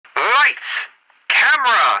Lights,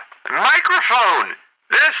 camera, microphone.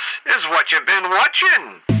 This is what you've been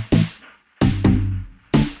watching.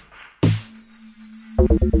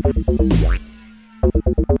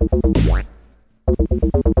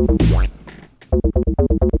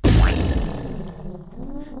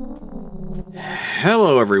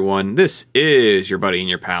 Hello everyone, this is your buddy and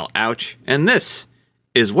your pal, Ouch, and this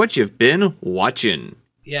is what you've been watching.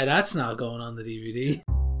 Yeah, that's not going on the DVD.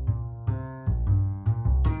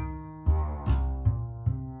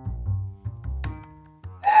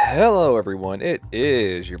 Hello everyone, it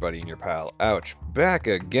is your buddy and your pal, Ouch, back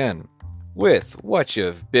again with What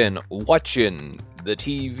You've Been Watching, the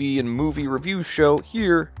TV and movie review show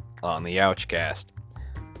here on the Ouchcast.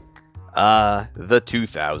 The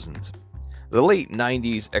 2000s. The late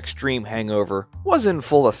 90s extreme hangover was in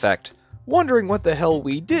full effect, wondering what the hell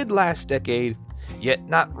we did last decade, yet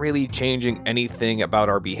not really changing anything about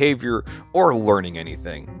our behavior or learning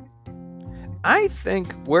anything. I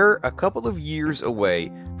think we're a couple of years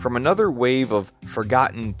away from another wave of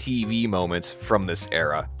forgotten TV moments from this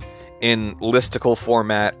era, in listicle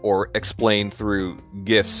format or explained through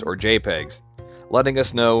GIFs or JPEGs, letting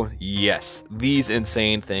us know, yes, these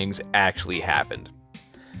insane things actually happened.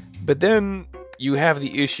 But then you have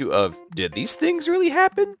the issue of, did these things really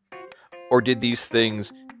happen? Or did these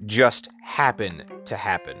things just happen to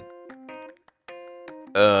happen?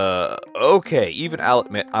 Okay, even I'll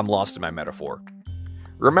admit I'm lost in my metaphor.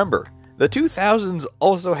 Remember, the 2000s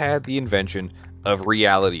also had the invention of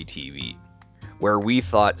reality TV, where we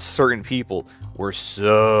thought certain people were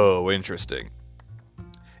so interesting.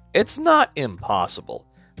 It's not impossible,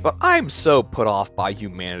 but I'm so put off by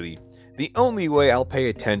humanity, the only way I'll pay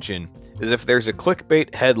attention is if there's a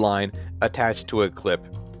clickbait headline attached to a clip,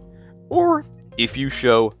 or if you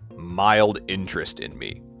show mild interest in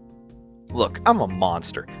me. Look, I'm a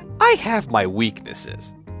monster. I have my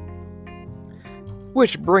weaknesses.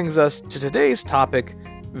 Which brings us to today's topic,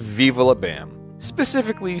 Viva La Bam,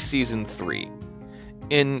 specifically Season 3.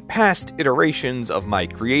 In past iterations of my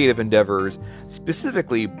creative endeavors,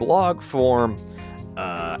 specifically blog form,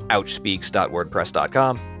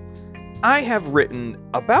 ouchspeaks.wordpress.com, I have written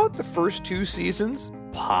about the first two seasons,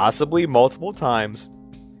 possibly multiple times.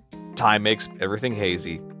 Time makes everything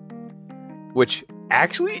hazy. Which,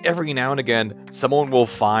 actually, every now and again, someone will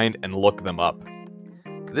find and look them up.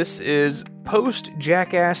 This is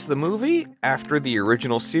post-Jackass the movie, after the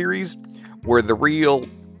original series, where the real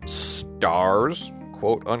stars,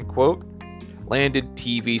 quote-unquote, landed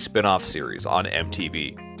TV spin-off series on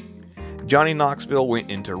MTV. Johnny Knoxville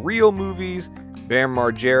went into real movies, Bam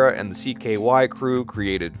Margera and the CKY crew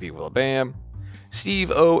created Viva La Bam,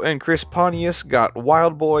 Steve O and Chris Pontius got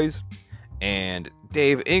Wild Boys, and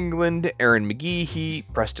Dave England, Aaron McGehee,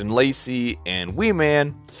 Preston Lacey, and Wee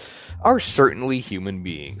Man are certainly human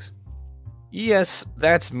beings. Yes,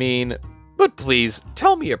 that's mean, but please,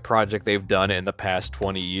 tell me a project they've done in the past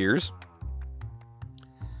 20 years.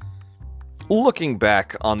 Looking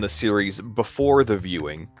back on the series before the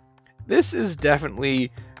viewing, this is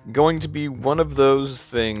definitely going to be one of those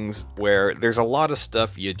things where there's a lot of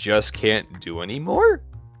stuff you just can't do anymore.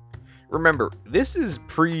 Remember, this is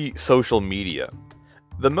pre-social media.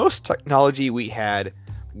 The most technology we had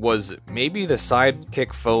was maybe the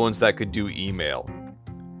sidekick phones that could do email.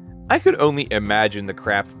 I could only imagine the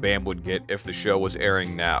crap Bam would get if the show was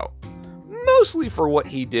airing now. Mostly for what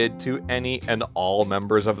he did to any and all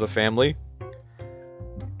members of the family.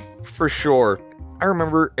 For sure, I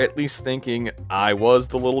remember at least thinking I was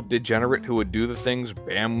the little degenerate who would do the things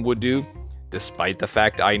Bam would do, despite the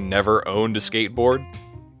fact I never owned a skateboard.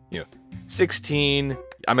 16,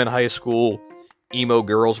 I'm in high school, emo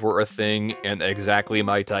girls were a thing and exactly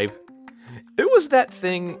my type. It was that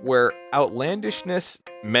thing where outlandishness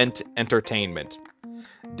meant entertainment.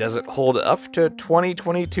 Does it hold up to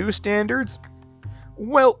 2022 standards?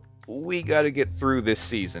 Well, we gotta get through this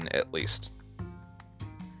season at least.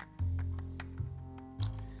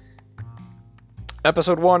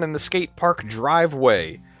 Episode 1 in the skate park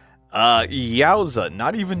driveway. Yowza,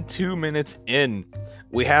 not even 2 minutes in,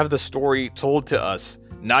 we have the story told to us,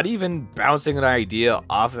 not even bouncing an idea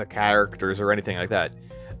off the characters or anything like that.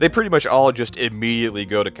 They pretty much all just immediately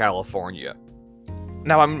go to California.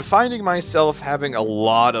 Now, I'm finding myself having a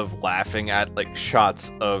lot of laughing at,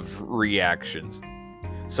 shots of reactions.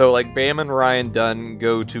 So, Bam and Ryan Dunn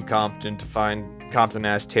go to Compton to find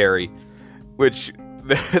Compton-ass Terry, which,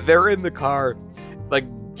 they're in the car,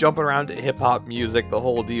 jumping around to hip-hop music, the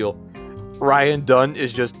whole deal. Ryan Dunn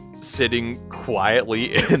is just sitting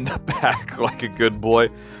quietly in the back like a good boy.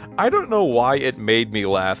 I don't know why it made me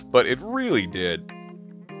laugh, but it really did.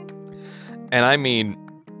 And I mean,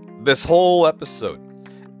 this whole episode,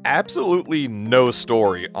 absolutely no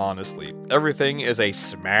story, honestly. Everything is a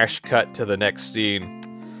smash cut to the next scene.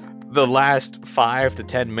 The last 5 to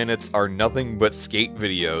 10 minutes are nothing but skate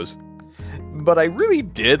videos. But I really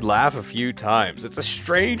did laugh a few times. It's a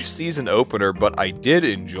strange season opener, but I did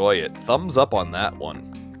enjoy it. Thumbs up on that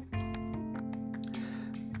one.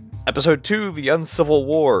 Episode 2, The Uncivil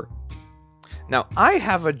War. Now, I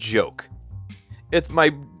have a joke. It's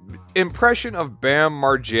my impression of Bam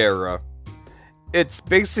Margera. It's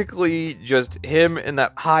basically just him in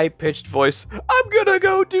that high-pitched voice, "I'm gonna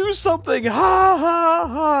go do something, ha ha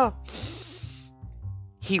ha."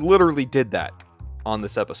 He literally did that on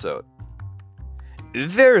this episode.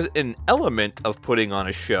 There's an element of putting on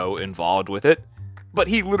a show involved with it, but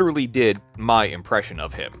he literally did my impression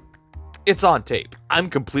of him. It's on tape. I'm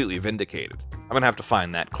completely vindicated. I'm gonna have to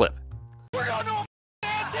find that clip. We're gonna do a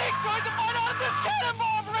antique, join the fight out of this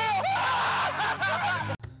cannonball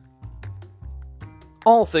drill!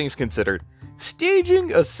 All things considered,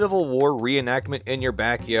 staging a Civil War reenactment in your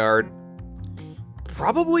backyard,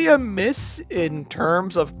 probably a miss in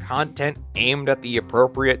terms of content aimed at the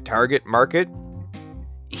appropriate target market.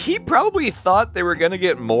 He probably thought they were gonna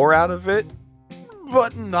get more out of it,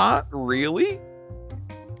 but not really.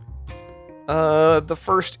 The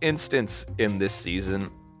first instance in this season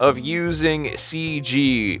of using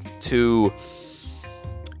CG to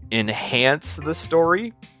enhance the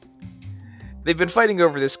story. They've been fighting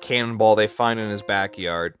over this cannonball they find in his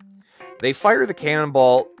backyard. They fire the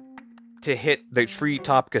cannonball to hit the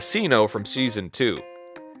treetop casino from season 2.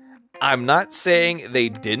 I'm not saying they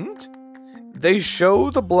didn't. They show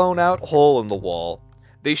the blown out hole in the wall.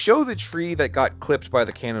 They show the tree that got clipped by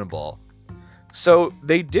the cannonball. So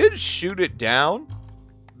they did shoot it down.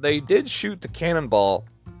 They did shoot the cannonball.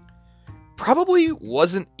 Probably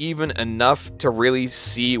wasn't even enough to really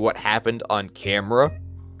see what happened on camera.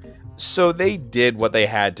 So they did what they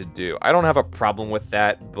had to do. I don't have a problem with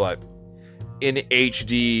that, but in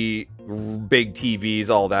HD, big TVs,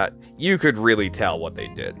 all that, you could really tell what they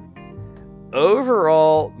did.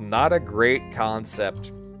 Overall, not a great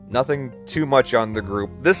concept. Nothing too much on the group.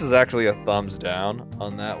 This is actually a thumbs down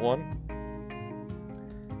on that one.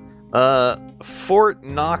 Fort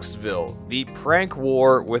Knoxville, the prank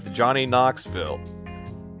war with Johnny Knoxville.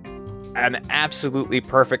 An absolutely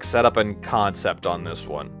perfect setup and concept on this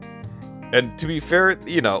one. And to be fair,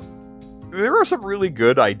 you know, there are some really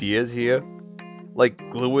good ideas here. Like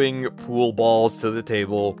gluing pool balls to the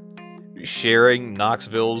table, sharing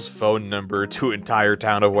Knoxville's phone number to entire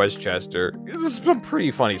town of Westchester. This is some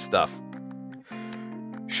pretty funny stuff.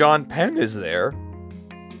 Sean Penn is there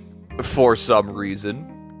for some reason.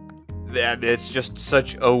 And it's just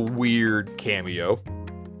such a weird cameo.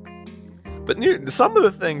 But some of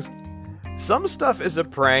the things, some stuff is a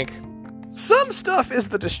prank, some stuff is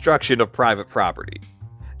the destruction of private property.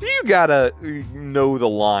 You gotta know the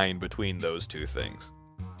line between those two things.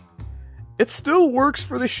 It still works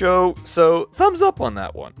for the show, so thumbs up on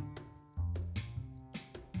that one.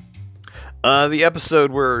 The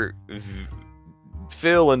episode where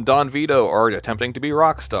Phil and Don Vito are attempting to be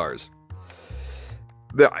rock stars.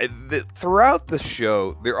 Throughout the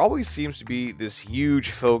show, there always seems to be this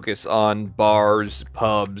huge focus on bars,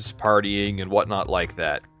 pubs, partying, and whatnot like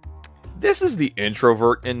that. This is the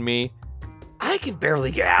introvert in me. I can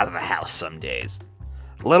barely get out of the house some days,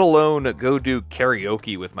 let alone go do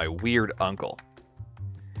karaoke with my weird uncle.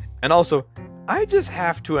 And also, I just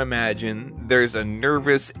have to imagine there's a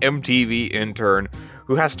nervous MTV intern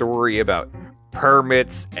who has to worry about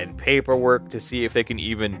permits and paperwork to see if they can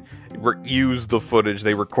even use the footage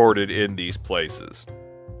they recorded in these places.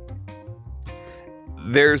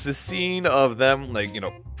 There's a scene of them, like, you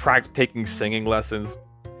know, taking singing lessons.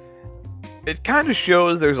 It kind of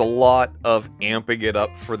shows there's a lot of amping it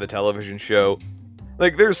up for the television show.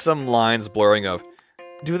 Like, there's some lines blurring of,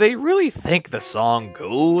 do they really think the song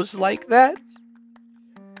goes like that?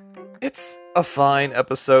 It's a fine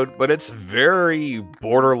episode, but it's very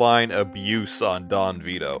borderline abuse on Don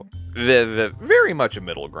Vito. Very much a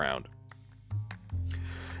middle ground.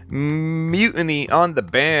 Mutiny on the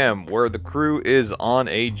Bam, where the crew is on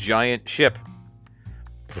a giant ship.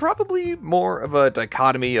 Probably more of a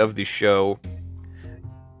dichotomy of the show.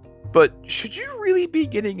 But should you really be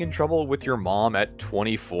getting in trouble with your mom at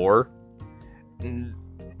 24?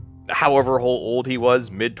 However old he was,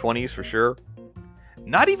 mid-20s for sure.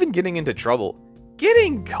 Not even getting into trouble.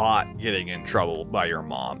 Getting caught getting in trouble by your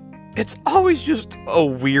mom. It's always just a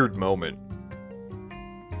weird moment.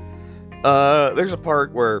 There's a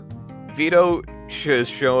part where Vito is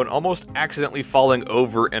shown almost accidentally falling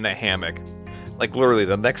over in a hammock. Like, literally,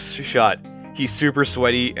 the next shot, he's super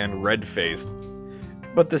sweaty and red-faced.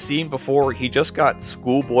 But the scene before, he just got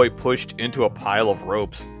schoolboy pushed into a pile of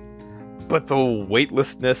ropes. But the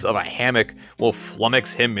weightlessness of a hammock will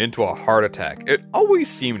flummox him into a heart attack. It always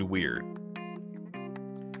seemed weird.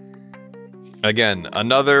 Again,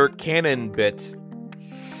 another canon bit.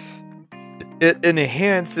 It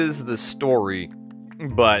enhances the story,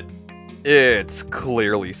 but it's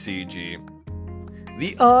clearly CG.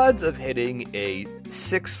 The odds of hitting a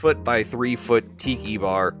 6 foot by 3 foot tiki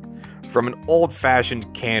bar from an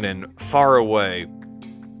old-fashioned cannon far away,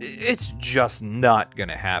 it's just not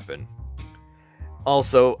gonna happen.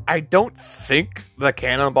 Also, I don't think the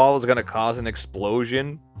cannonball is gonna cause an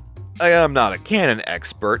explosion. I am not a cannon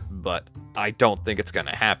expert, but I don't think it's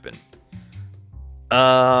gonna happen.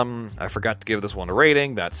 I forgot to give this one a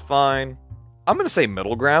rating, that's fine. I'm gonna say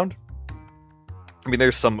middle ground. I mean,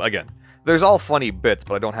 there's all funny bits,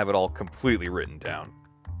 but I don't have it all completely written down.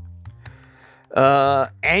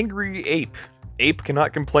 Angry Ape. Ape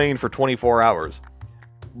cannot complain for 24 hours.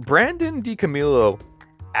 Brandon DiCamillo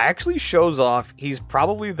actually shows off he's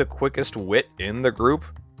probably the quickest wit in the group.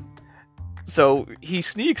 So he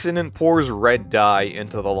sneaks in and pours red dye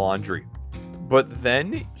into the laundry. But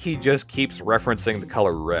then he just keeps referencing the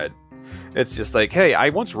color red. It's just like, hey, I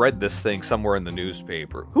once read this thing somewhere in the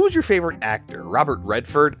newspaper. Who's your favorite actor? Robert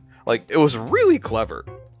Redford? Like, it was really clever.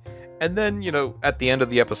 And then, at the end of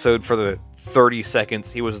the episode, for the 30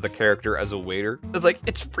 seconds he was the character as a waiter, it's like,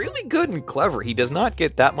 it's really good and clever. He does not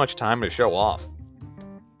get that much time to show off.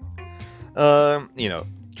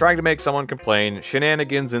 Trying to make someone complain,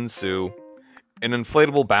 shenanigans ensue, an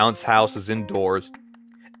inflatable bounce house is indoors,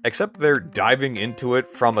 except they're diving into it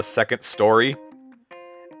from a second story.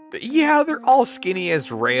 Yeah, they're all skinny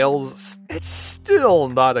as rails. It's still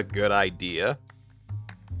not a good idea.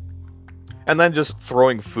 And then just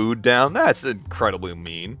throwing food down, that's incredibly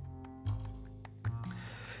mean.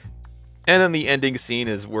 And then the ending scene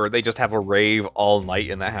is where they just have a rave all night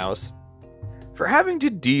in the house. For having to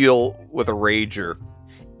deal with a rager,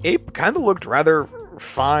 Ape kind of looked rather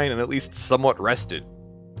fine and at least somewhat rested.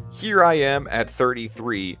 Here I am at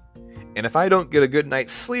 33, and if I don't get a good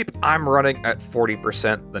night's sleep, I'm running at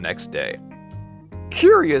 40% the next day.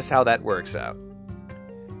 Curious how that works out.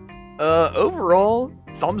 Overall,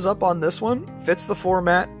 thumbs up on this one. Fits the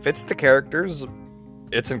format, fits the characters.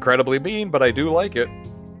 It's incredibly mean, but I do like it.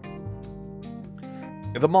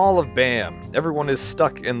 The Mall of Bam. Everyone is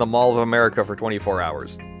stuck in the Mall of America for 24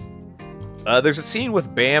 hours. There's a scene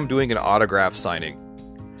with Bam doing an autograph signing.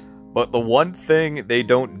 But the one thing they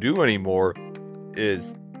don't do anymore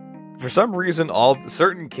is, for some reason,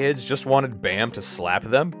 certain kids just wanted Bam to slap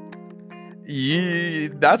them.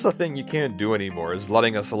 That's a thing you can't do anymore, is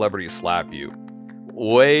letting a celebrity slap you.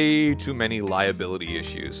 Way too many liability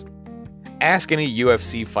issues. Ask any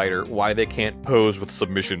UFC fighter why they can't pose with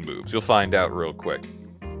submission moves. You'll find out real quick.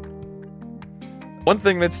 One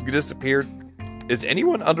thing that's disappeared, is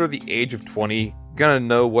anyone under the age of 20 gonna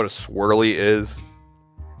know what a swirly is?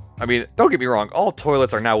 I mean, don't get me wrong, all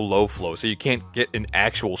toilets are now low flow, so you can't get an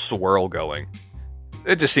actual swirl going.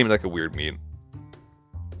 It just seemed like a weird meme.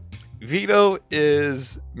 Vito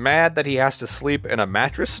is mad that he has to sleep in a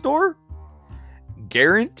mattress store?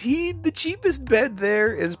 Guaranteed the cheapest bed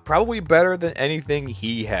there is probably better than anything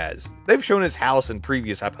he has. They've shown his house in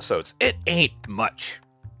previous episodes. It ain't much.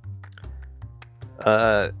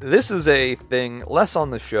 This is a thing less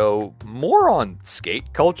on the show, more on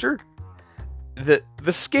skate culture. The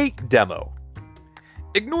skate demo.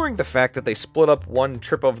 Ignoring the fact that they split up one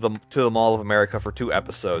trip to the Mall of America for 2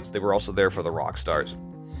 episodes, they were also there for the rock stars.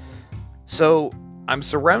 So, I'm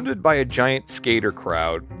surrounded by a giant skater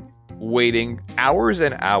crowd, waiting hours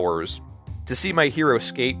and hours to see my hero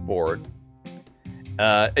skateboard.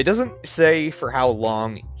 It doesn't say for how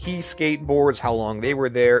long he skateboards, how long they were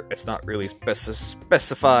there. It's not really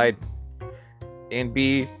specified. And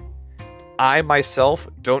B, I myself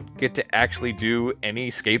don't get to actually do any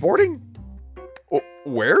skateboarding?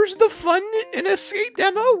 Where's the fun in a skate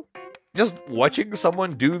demo? Just watching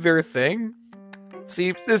someone do their thing?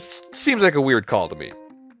 This seems like a weird call to me.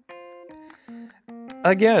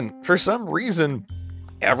 Again, for some reason,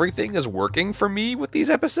 everything is working for me with these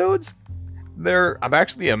episodes. I'm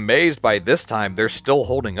actually amazed by this time they're still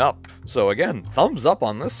holding up. So again, thumbs up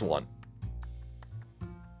on this one.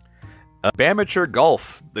 Amateur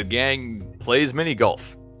golf. The gang plays mini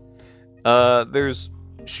golf. There's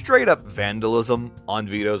straight up vandalism on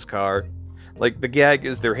Vito's car. Like, the gag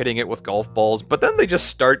is they're hitting it with golf balls, but then they just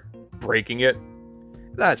start breaking it.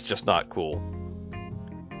 That's just not cool.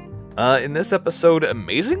 In this episode,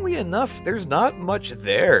 amazingly enough, there's not much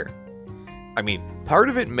there. I mean, part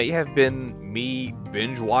of it may have been me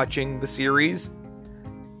binge watching the series,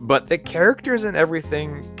 but the characters and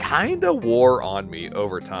everything kinda wore on me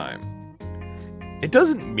over time. It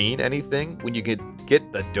doesn't mean anything when you get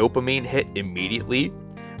the dopamine hit immediately,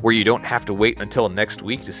 where you don't have to wait until next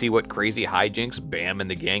week to see what crazy hijinks Bam and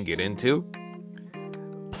the gang get into.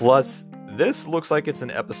 Plus, this looks like it's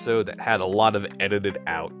an episode that had a lot of edited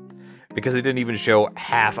out, because they didn't even show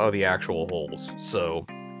half of the actual holes, so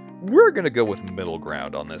we're gonna go with middle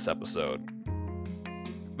ground on this episode.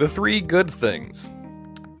 The 3 good things.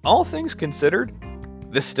 All things considered,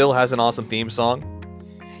 this still has an awesome theme song.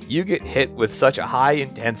 You get hit with such a high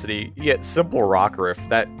intensity, yet simple rock riff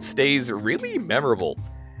that stays really memorable.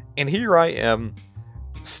 And here I am,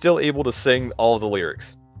 still able to sing all the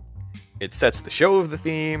lyrics. It sets the show of the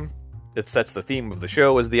theme. It sets the theme of the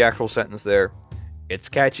show as the actual sentence there. It's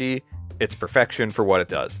catchy. It's perfection for what it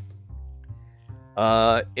does.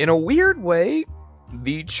 In a weird way,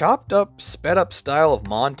 the chopped up, sped up style of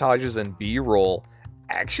montages and B-roll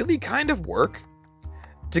actually kind of work.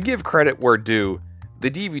 To give credit where due,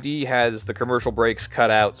 the DVD has the commercial breaks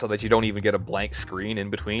cut out so that you don't even get a blank screen in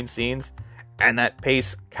between scenes, and that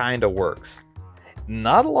pace kinda works.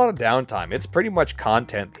 Not a lot of downtime, it's pretty much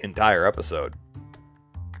content the entire episode.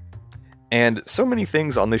 And so many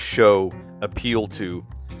things on this show appeal to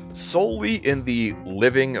solely in the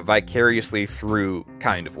living vicariously through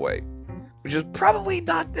kind of way, which is probably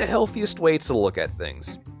not the healthiest way to look at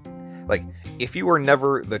things. Like, if you were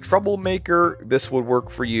never the troublemaker, this would work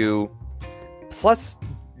for you. Plus,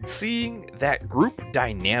 seeing that group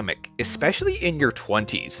dynamic, especially in your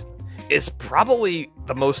 20s, is probably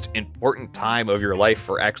the most important time of your life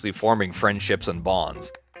for actually forming friendships and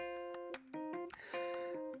bonds.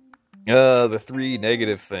 The 3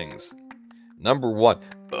 negative things. Number 1,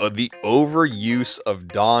 the overuse of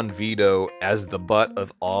Don Vito as the butt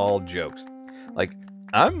of all jokes. Like,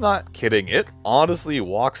 I'm not kidding, it honestly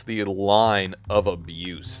walks the line of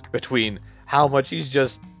abuse between how much he's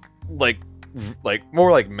just, like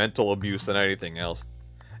more like mental abuse than anything else.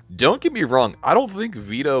 Don't get me wrong, I don't think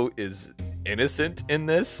Vito is innocent in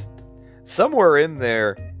this. Somewhere in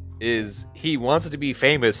there is he wants to be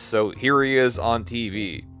famous, so here he is on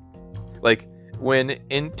TV. Like, when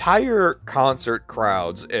entire concert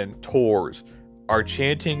crowds and tours are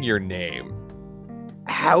chanting your name,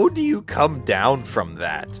 how do you come down from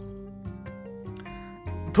that?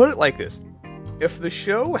 Put it like this. If the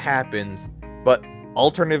show happens, but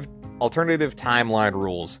alternative timeline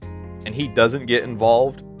rules, and he doesn't get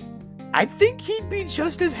involved, I think he'd be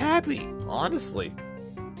just as happy, honestly.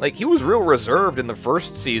 Like, he was real reserved in the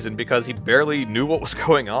first season because he barely knew what was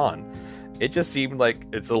going on. It just seemed like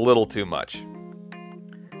it's a little too much.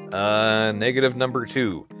 Negative number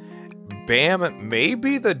 2. Bam may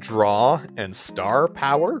be the draw and star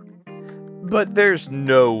power, but there's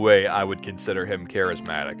no way I would consider him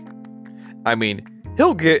charismatic. I mean,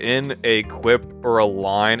 he'll get in a quip or a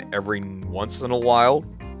line every once in a while,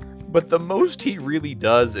 but the most he really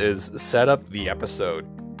does is set up the episode.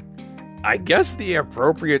 I guess the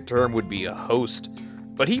appropriate term would be a host,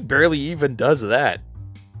 but he barely even does that.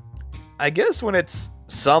 I guess when it's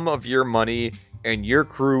some of your money and your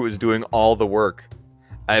crew is doing all the work.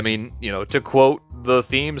 I mean, to quote the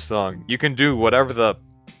theme song, you can do whatever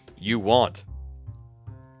you want.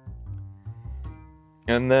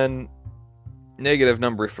 And then, negative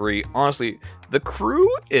number 3, honestly, the crew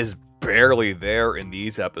is barely there in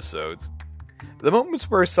these episodes. The moments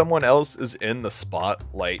where someone else is in the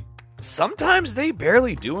spotlight, sometimes they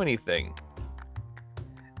barely do anything.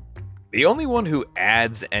 The only one who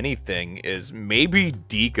adds anything is maybe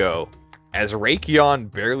Deco, as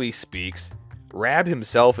Rakion barely speaks. Rab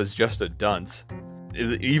himself is just a dunce,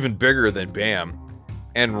 is even bigger than Bam,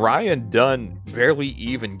 and Ryan Dunn barely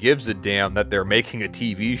even gives a damn that they're making a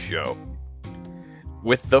TV show.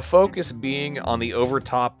 With the focus being on the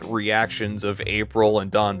overtop reactions of April and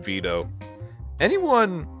Don Vito,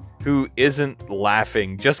 anyone who isn't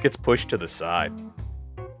laughing just gets pushed to the side.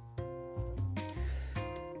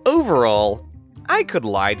 Overall, I could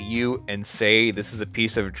lie to you and say this is a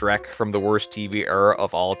piece of dreck from the worst TV era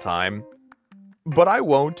of all time, but I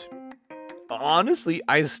won't. Honestly,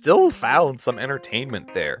 I still found some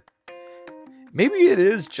entertainment there. Maybe it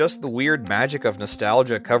is just the weird magic of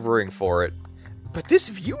nostalgia covering for it, but this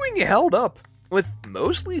viewing held up, with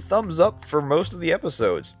mostly thumbs up for most of the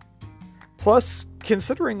episodes. Plus,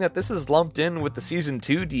 considering that this is lumped in with the Season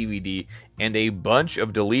 2 DVD and a bunch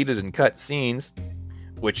of deleted and cut scenes,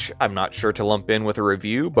 which I'm not sure to lump in with a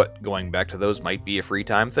review, but going back to those might be a free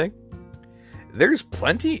time thing, there's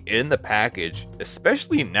plenty in the package,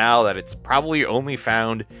 especially now that it's probably only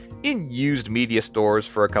found in used media stores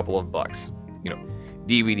for a couple of bucks.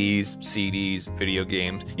 DVDs, CDs, video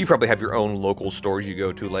games. You probably have your own local stores you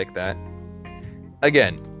go to like that.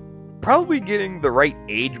 Again, probably getting the right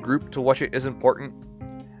age group to watch it is important,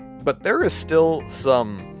 but there is still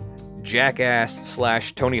some Jackass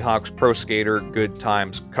 / Tony Hawk's Pro Skater good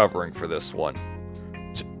times covering for this one.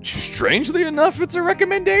 Strangely enough, it's a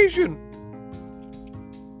recommendation.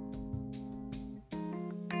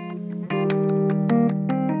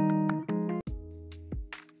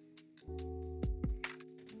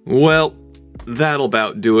 Well, that'll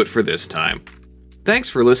about do it for this time. Thanks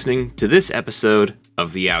for listening to this episode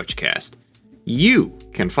of the Ouchcast. You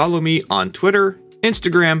can follow me on Twitter,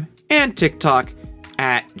 Instagram, and TikTok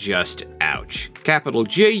at JustOuch. Capital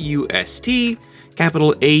JUST,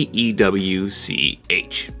 capital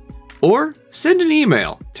AEWCH. Or send an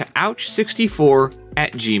email to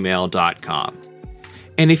ouch64@gmail.com.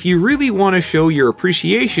 And if you really want to show your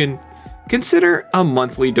appreciation, consider a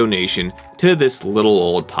monthly donation to this little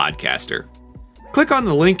old podcaster. Click on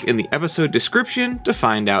the link in the episode description to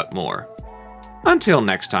find out more. Until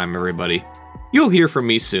next time, everybody, you'll hear from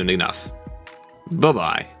me soon enough.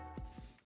 Bye-bye.